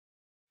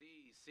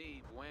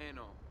Sí,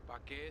 bueno. ¿Pa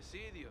qué es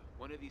idiot?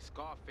 One of these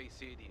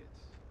Scarface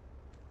idiots.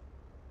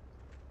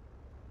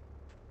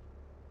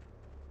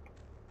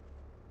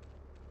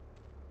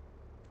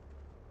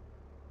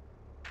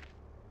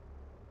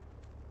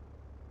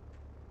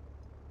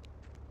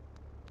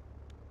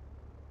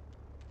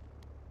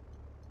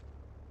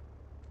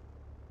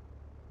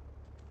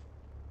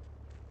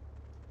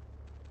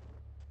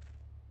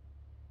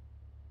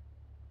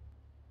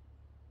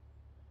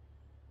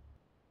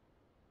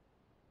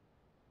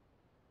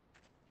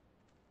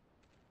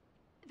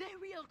 The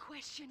real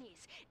question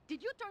is,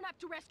 did you turn up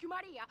to rescue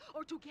Maria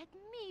or to get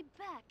me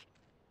back?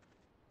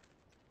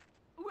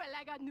 Well,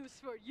 I got news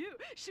for you.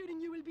 Shooting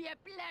you will be a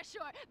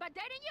pleasure, but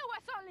dating you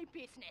was only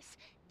business.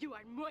 You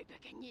are muy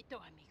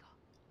pequeñito, amigo.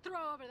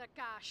 Throw over the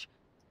cash.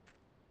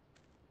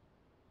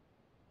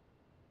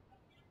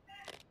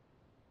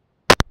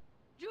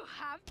 You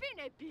have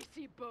been a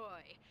busy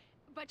boy,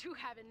 but you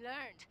haven't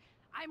learned.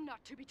 I'm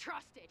not to be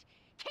trusted.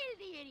 Kill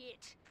the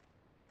idiot!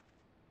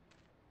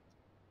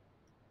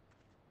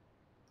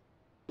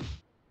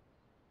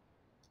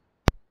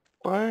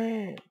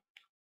 Why?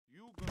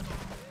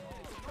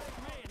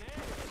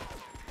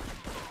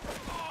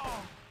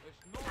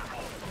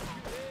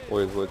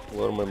 Wait,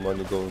 where are my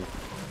money going?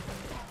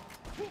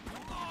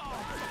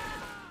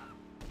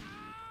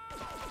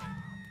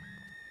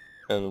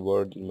 And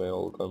where did my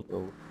all come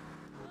from?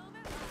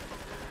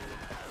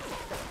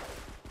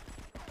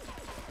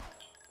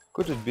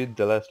 Could it be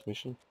the last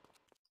mission?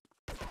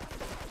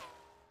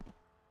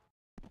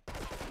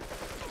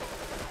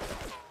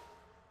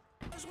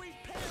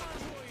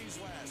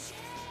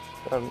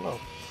 I don't know.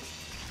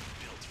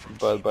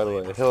 But by the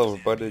way, hello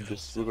everybody,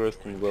 this is Lucas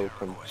and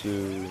welcome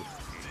to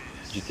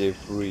GTA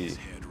 3.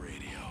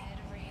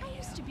 I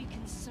used to be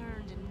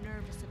concerned and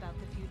nervous about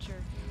the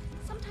future.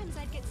 Sometimes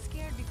I'd get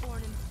scared before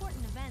an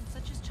important event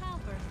such as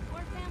childbirth or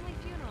a family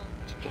funeral.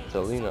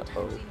 Catalina,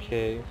 Sometimes you need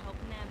okay. help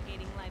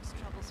navigating life's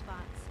trouble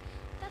spots.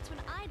 That's when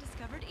I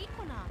discovered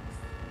Equinox.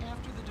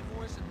 After the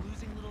divorce and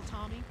losing little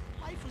Tommy,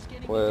 life was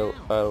getting Well, me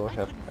down. I don't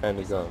have couldn't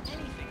any focus on guns.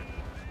 anything anymore.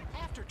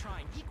 After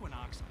trying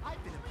Equinox,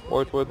 I've been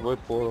employed Wait at work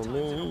for 3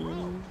 times in a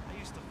row. me. I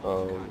used to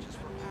fall unconscious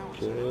for hours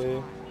at a Okay.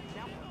 time.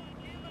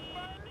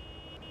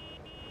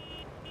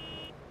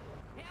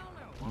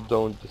 Now,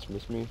 Don't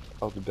dismiss me,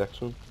 I'll be back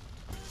soon.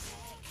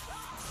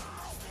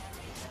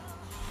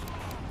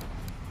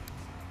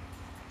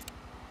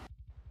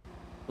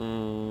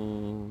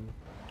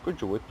 Could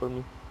you wait for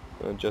me?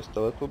 Just a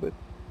little bit?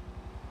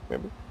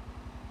 Maybe?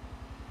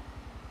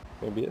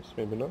 Maybe yes,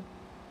 maybe no?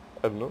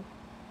 I don't know.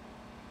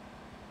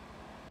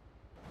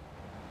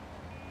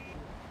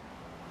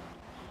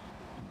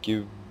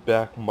 Give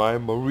back my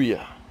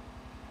Maria!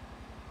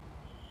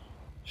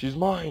 She's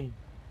mine!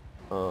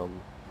 How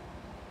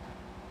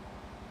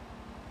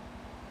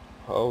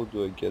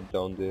do I get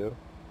down there?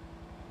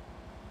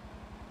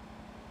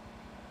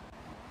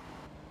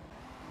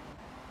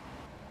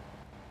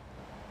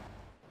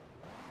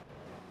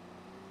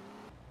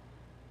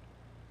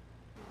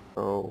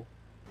 Oh,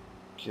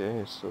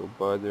 okay, so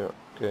by there,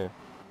 okay.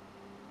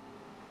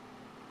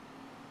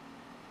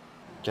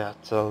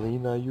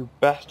 Catalina, you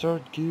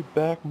bastard, give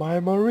back my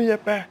Maria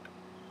back!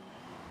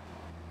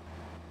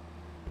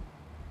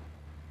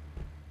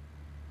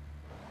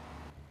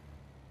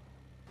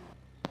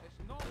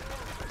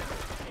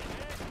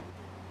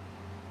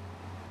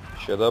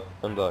 Shut up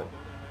and die.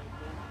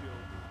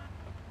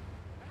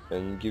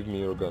 And give me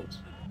your guns.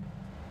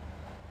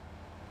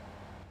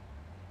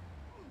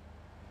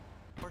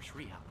 harsh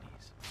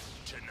realities.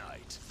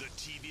 Tonight, the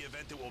TV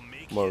event that will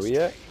make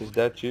Maria, history. is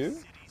that you?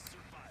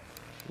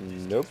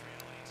 Nope.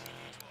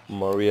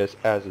 Maria's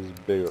ass is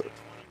bigger.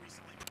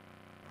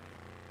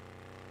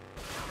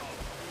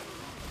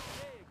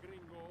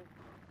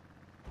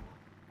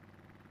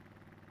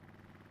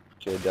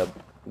 Okay,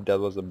 that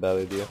was a bad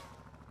idea.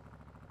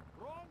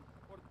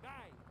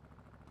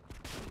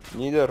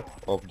 Neither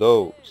of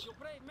those.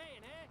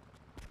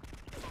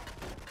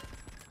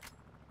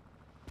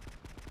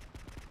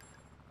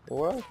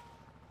 What?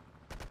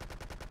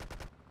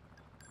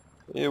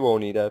 You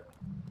won't need that.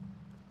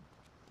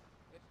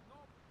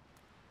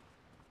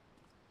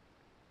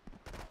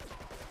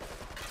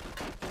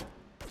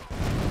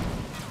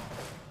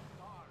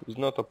 It's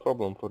not a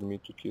problem for me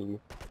to kill you.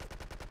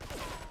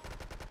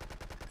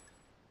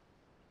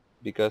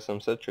 Because I'm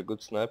such a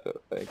good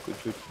sniper, I could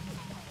shoot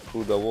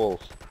through the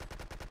walls.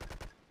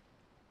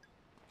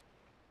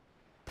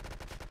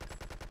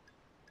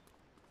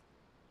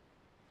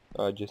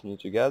 I just need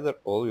to gather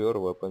all your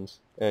weapons,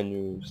 and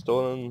you've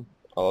stolen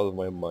all of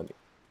my money.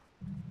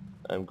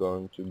 I'm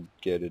going to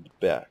get it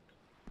back.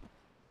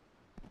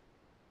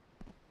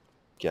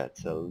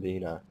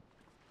 Catalina.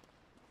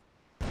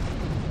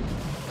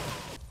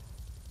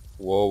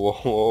 Whoa, whoa,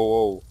 whoa,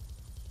 whoa.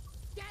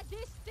 Get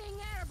this thing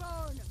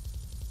airborne!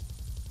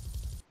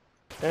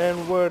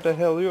 And where the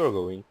hell you're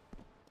going?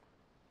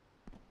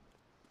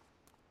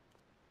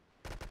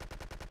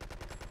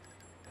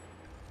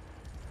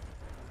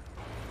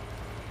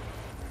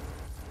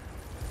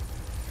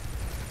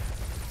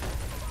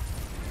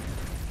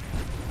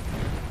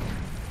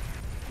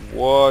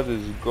 What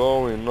is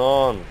going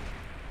on?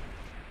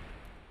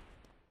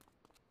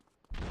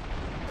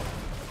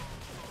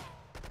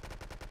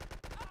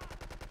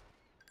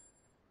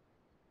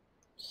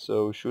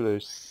 So should I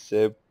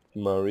save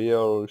Maria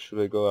or should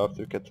I go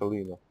after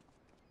Catalina?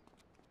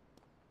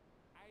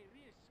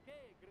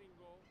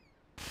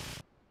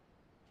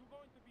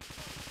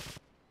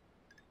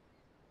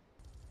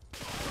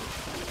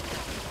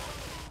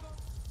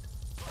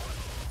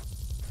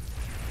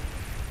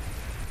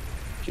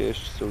 Okay,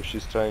 so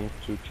she's trying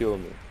to kill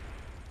me.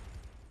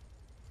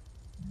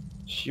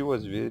 She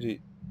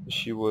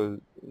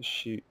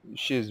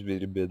is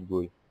very bad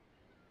boy.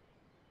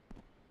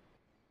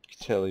 I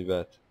tell you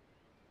that.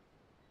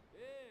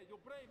 Hey, you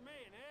brave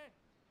man, eh?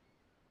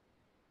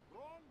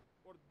 Run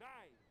or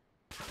die.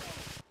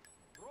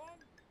 Run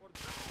or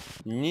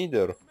die.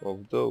 Neither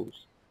of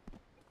those.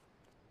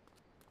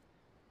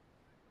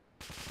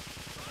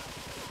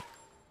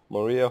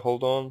 Maria,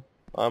 hold on.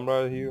 I'm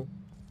right here.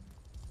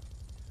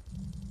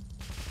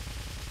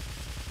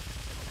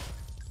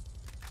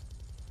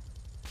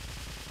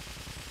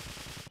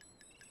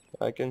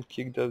 I can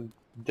kick that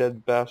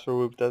dead bastard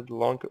with that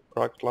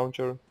rocket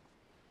launcher.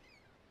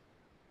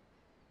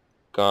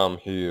 Come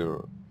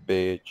here,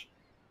 bitch.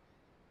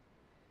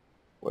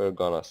 We're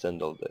gonna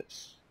settle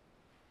this.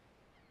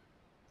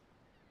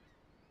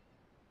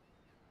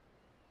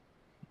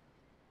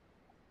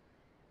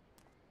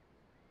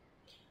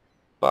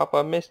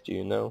 Papa missed you,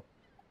 you know.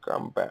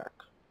 Come back.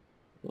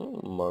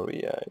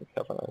 Maria, you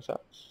have a nice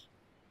house.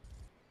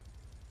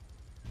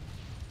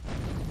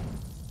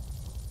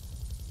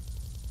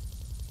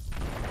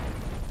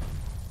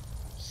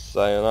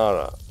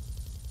 Sayonara.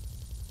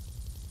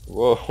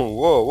 Whoa, whoa,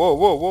 whoa, whoa,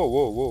 whoa,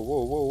 whoa, whoa,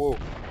 whoa, whoa, whoa.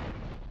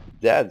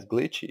 That's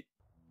glitchy.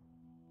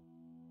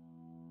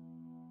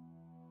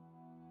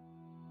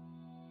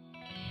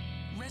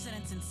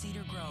 Residents in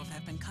Cedar Grove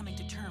have been coming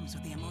to terms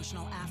with the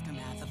emotional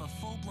aftermath of a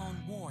full-blown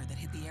war that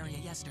hit the area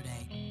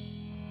yesterday.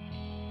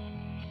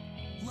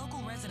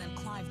 Local resident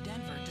Clive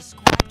Denver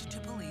described to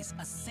police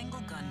a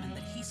single gunman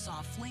that he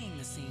saw fleeing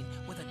the scene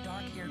with a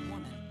dark-haired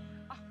woman.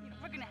 Oh,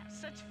 we're gonna have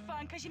such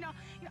fun, cause you know,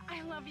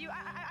 I love you.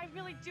 I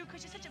really do,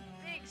 cause you're such a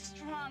big,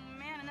 strong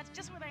man, and that's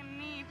just what I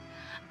need.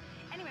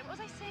 Anyway, what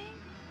was I saying?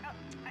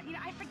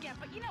 I forget,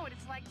 but you know what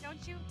it's like,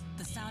 don't you?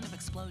 The sound of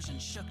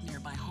explosions shook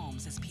nearby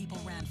homes as people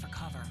ran for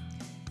cover.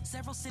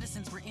 Several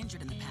citizens were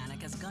injured in the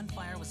panic as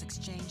gunfire was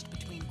exchanged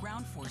between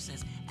ground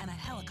forces and a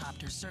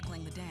helicopter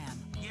circling the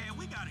dam. Yeah,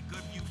 we got a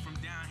good view from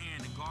down here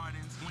in the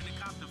gardens. When the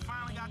copter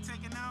finally got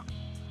taken out,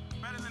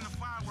 better than the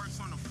fireworks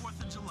on the 4th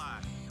of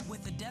July.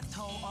 With the death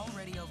toll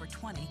already over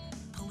 20,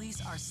 police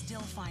are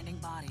still finding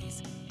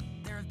bodies.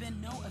 There have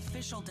been no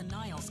official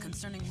denials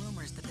concerning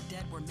rumors that the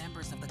dead were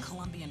members of the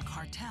Colombian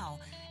cartel,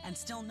 and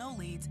still no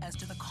leads as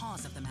to the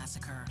cause of the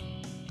massacre.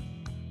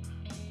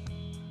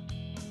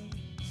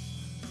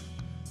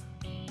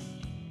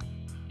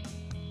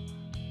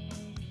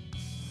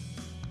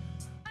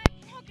 I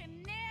broke a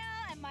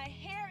nail and my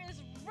hair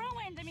is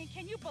ruined. I mean,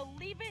 can you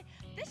believe it?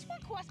 This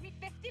one cost me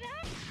 $50.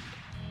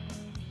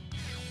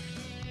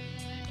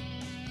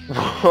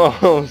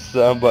 Oh,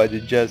 somebody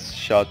just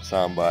shot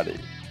somebody.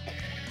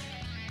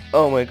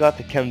 Oh my god,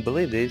 I can't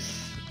believe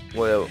this.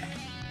 Well,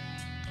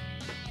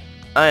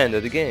 I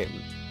ended the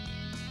game.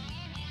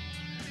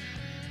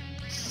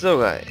 So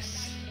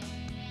guys,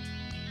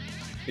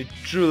 you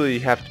truly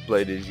have to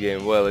play this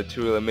game. Well, it's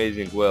really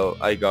amazing. Well,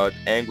 I got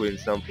angry in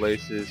some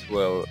places.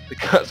 Well,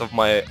 because of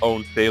my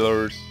own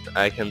failures,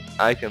 I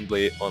can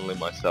play only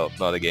myself,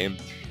 not a game.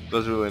 It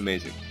was really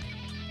amazing.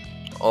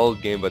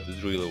 Old game, but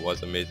it really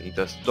was amazing.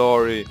 The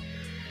story,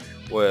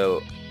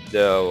 well,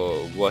 there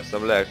was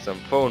some some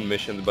phone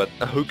missions, but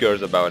who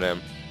cares about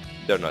them?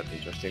 They're not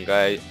interesting.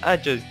 I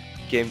just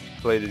came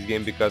to play this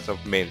game because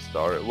of main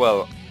story.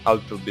 Well, a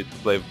little bit to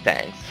play with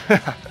tanks.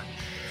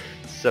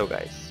 So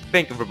guys,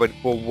 thank you everybody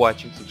for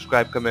watching.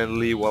 Subscribe, comment,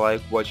 leave a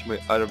like, watch my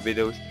other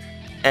videos.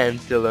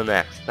 Until the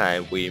next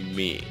time we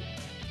meet.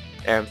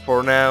 And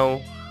for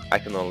now, I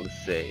can only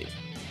say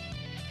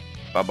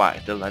bye bye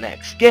till the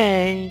next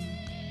game.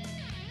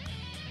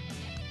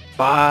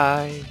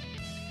 Bye.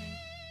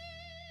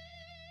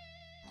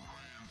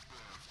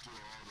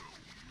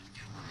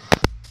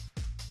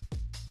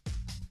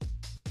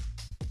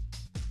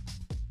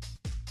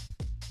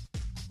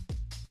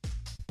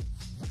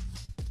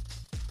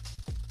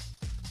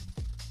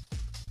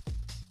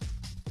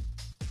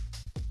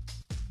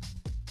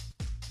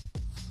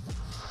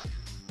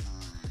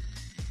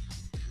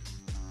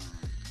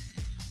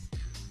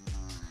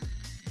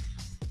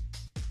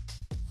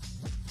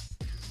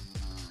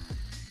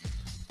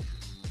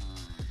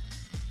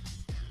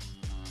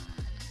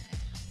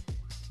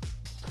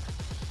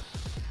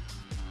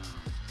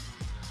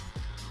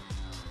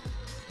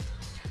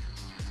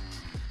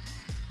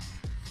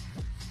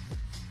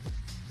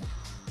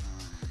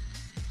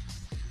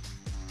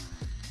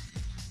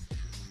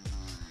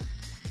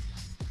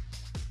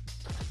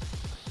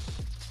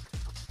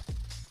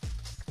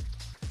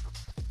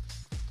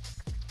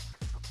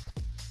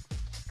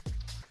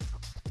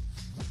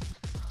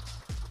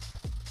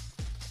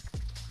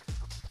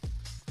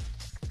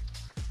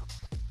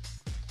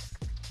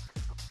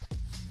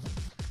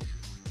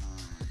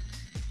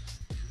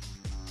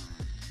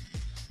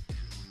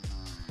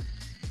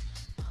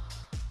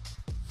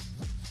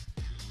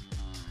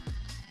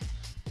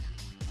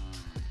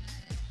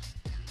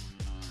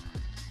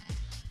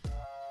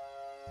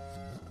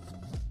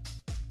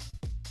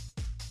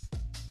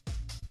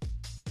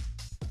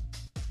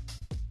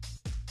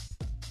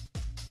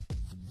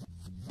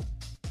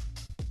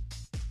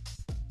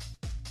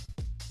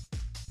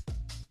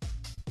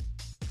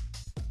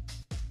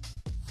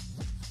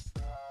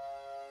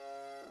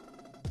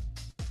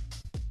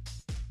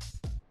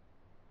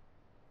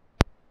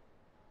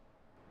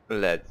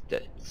 let's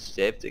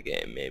save the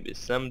game. Maybe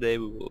someday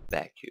we will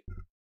back you.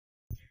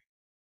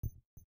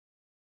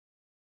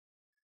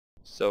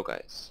 So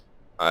guys,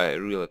 I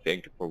really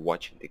thank you for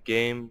watching the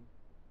game.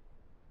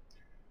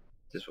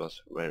 This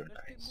was very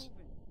nice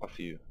of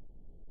you.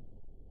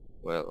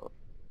 Well,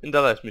 in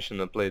the last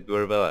mission I played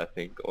very well, I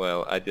think.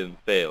 Well, I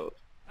didn't fail.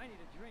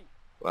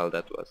 Well,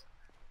 that was.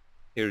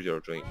 Here's your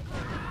drink.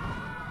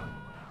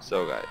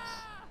 So guys,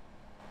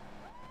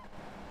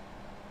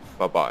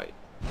 bye bye.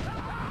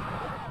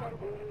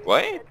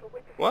 Wait,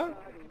 what?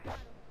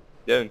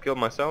 Didn't kill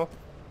myself?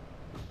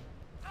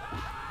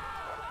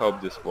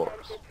 Hope this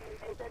works.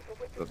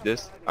 With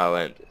this, I'll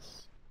end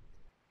this.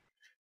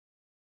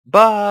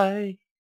 Bye!